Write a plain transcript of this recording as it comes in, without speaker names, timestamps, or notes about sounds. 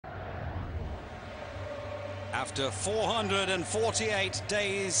After 448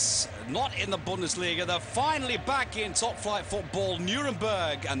 days not in the Bundesliga, they're finally back in top-flight football,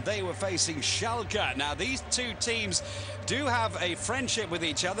 Nuremberg, and they were facing Schalke. Now, these two teams do have a friendship with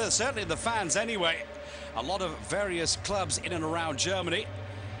each other, certainly the fans anyway. A lot of various clubs in and around Germany.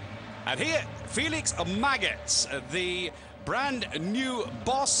 And here, Felix Magath, the brand new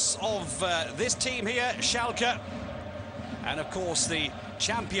boss of this team here, Schalke. And of course, the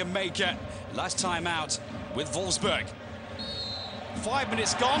champion maker last time out with Wolfsburg. 5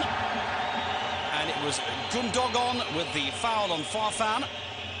 minutes gone, and it was Gundogan with the foul on Farfan.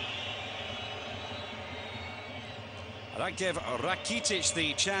 That gave Rakitic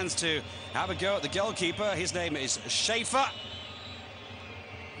the chance to have a go at the goalkeeper. His name is Schäfer.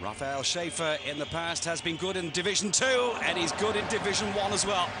 Raphael Schäfer in the past has been good in Division 2, and he's good in Division 1 as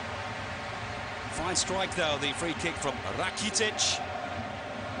well. Fine strike, though, the free kick from Rakitic.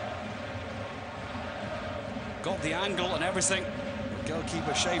 Got the angle and everything.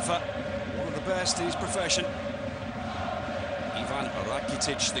 Goalkeeper Schäfer, one of the best in his profession. Ivan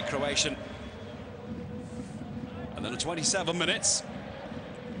Rakitic, the Croatian. And then at 27 minutes,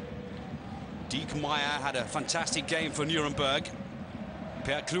 Diekmeyer had a fantastic game for Nuremberg.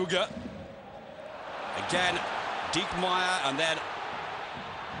 Per Kluge. Again, Diekmeyer, and then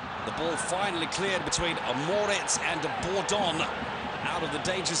the ball finally cleared between Moritz and Bourdon out of the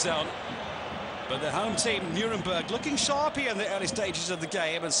danger zone. But the home team, Nuremberg, looking sharpy in the early stages of the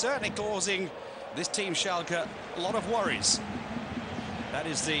game and certainly causing this team, Schalke, a lot of worries. That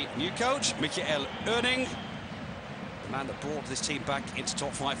is the new coach, Michael Oenning, the man that brought this team back into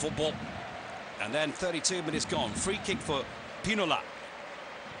top-flight football. And then 32 minutes gone, free kick for Pinola.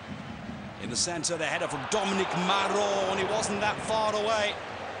 In the centre, the header from Dominic Marot, and he wasn't that far away.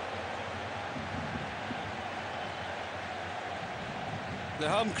 The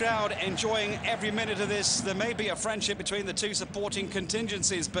home crowd enjoying every minute of this. There may be a friendship between the two supporting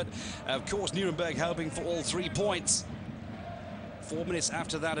contingencies, but of course Nuremberg hoping for all 3 points. 4 minutes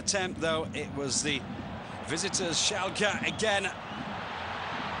after that attempt, though, it was the visitors, Schalke, again.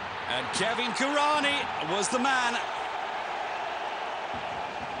 And Kevin Kurani was the man.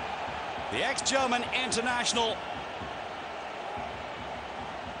 The ex-German international.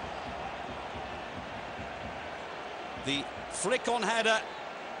 The flick-on header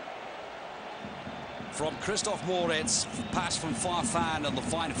from Christoph Moritz, pass from Farfan, and the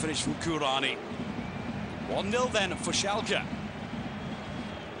fine finish from Kurani. 1-0 then for Schalke.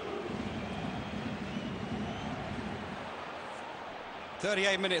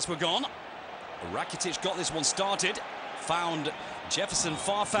 "38 minutes were gone. Rakitic got this one started, found Jefferson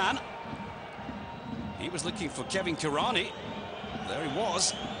Farfan. He was looking for Kevin Kurani. There he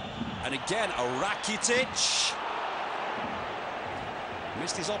was. And again, a Rakitic.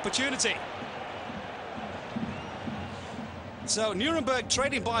 Missed his opportunity. So Nuremberg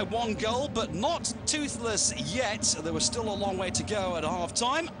trading by 1 goal, but not toothless yet. There was still a long way to go at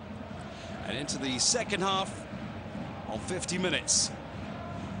half-time. And into the second half on 50 minutes.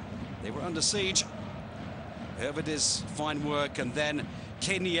 They were under siege. Hervedis, fine work, and then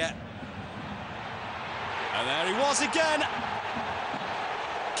Kenya. And there he was again.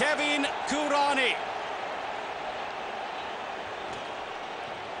 Kevin Kurani.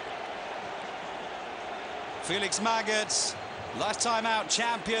 Felix Magath, last time out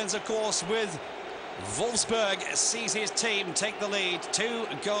champions, of course, with Wolfsburg, sees his team take the lead.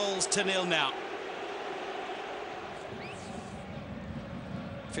 2-0 now.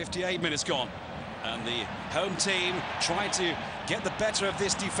 58 minutes gone. And the home team trying to get the better of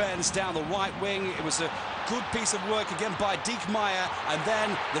this defence down the right wing. It was a good piece of work again by Diekmeyer. And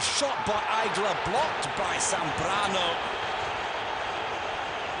then the shot by Eigler, blocked by Zambrano.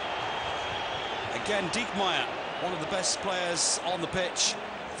 Again, Diekmeyer, one of the best players on the pitch,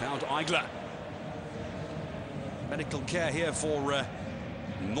 found Eigler. Medical care here for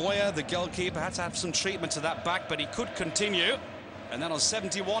Neuer, the goalkeeper. Had to have some treatment to that back, but he could continue. And then on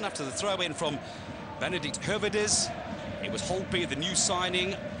 71, after the throw-in from Benedikt Hervedis, it was Holtby, the new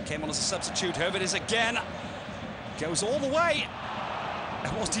signing, came on as a substitute. Hervedis again goes all the way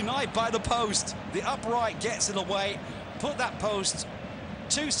and was denied by the post. The upright gets in the way, put that post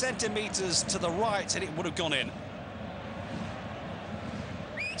 2 centimetres to the right, and it would have gone in.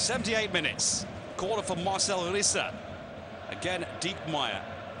 78 minutes. Corner for Marcel Risse. Again, Diekmeyer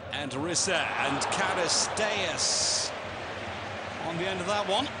and Risse and Karisteas on the end of that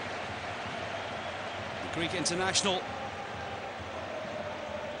one. The Greek international.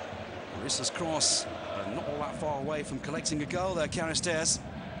 Risse's cross, not all that far away from collecting a goal there, Karisteas.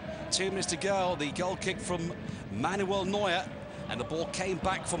 2 minutes to go. The goal kick from Manuel Neuer. And the ball came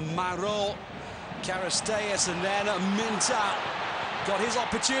back from Marot. Karisteas, and then Minta got his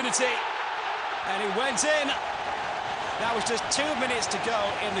opportunity, and it went in. Now it's just 2 minutes to go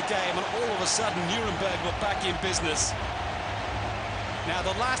in the game, and all of a sudden Nuremberg were back in business. Now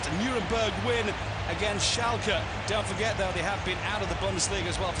the last Nuremberg win against Schalke, don't forget though, they have been out of the Bundesliga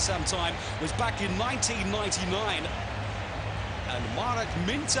as well for some time, was back in 1999. And Marek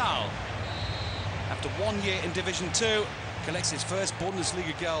Mintal, after 1 year in Division 2, collects his first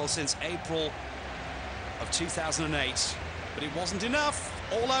Bundesliga goal since April of 2008. But it wasn't enough.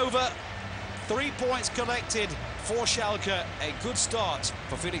 All over. 3 points collected for Schalke. A good start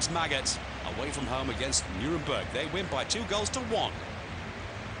for Felix Magath away from home against Nuremberg. They win by 2-1.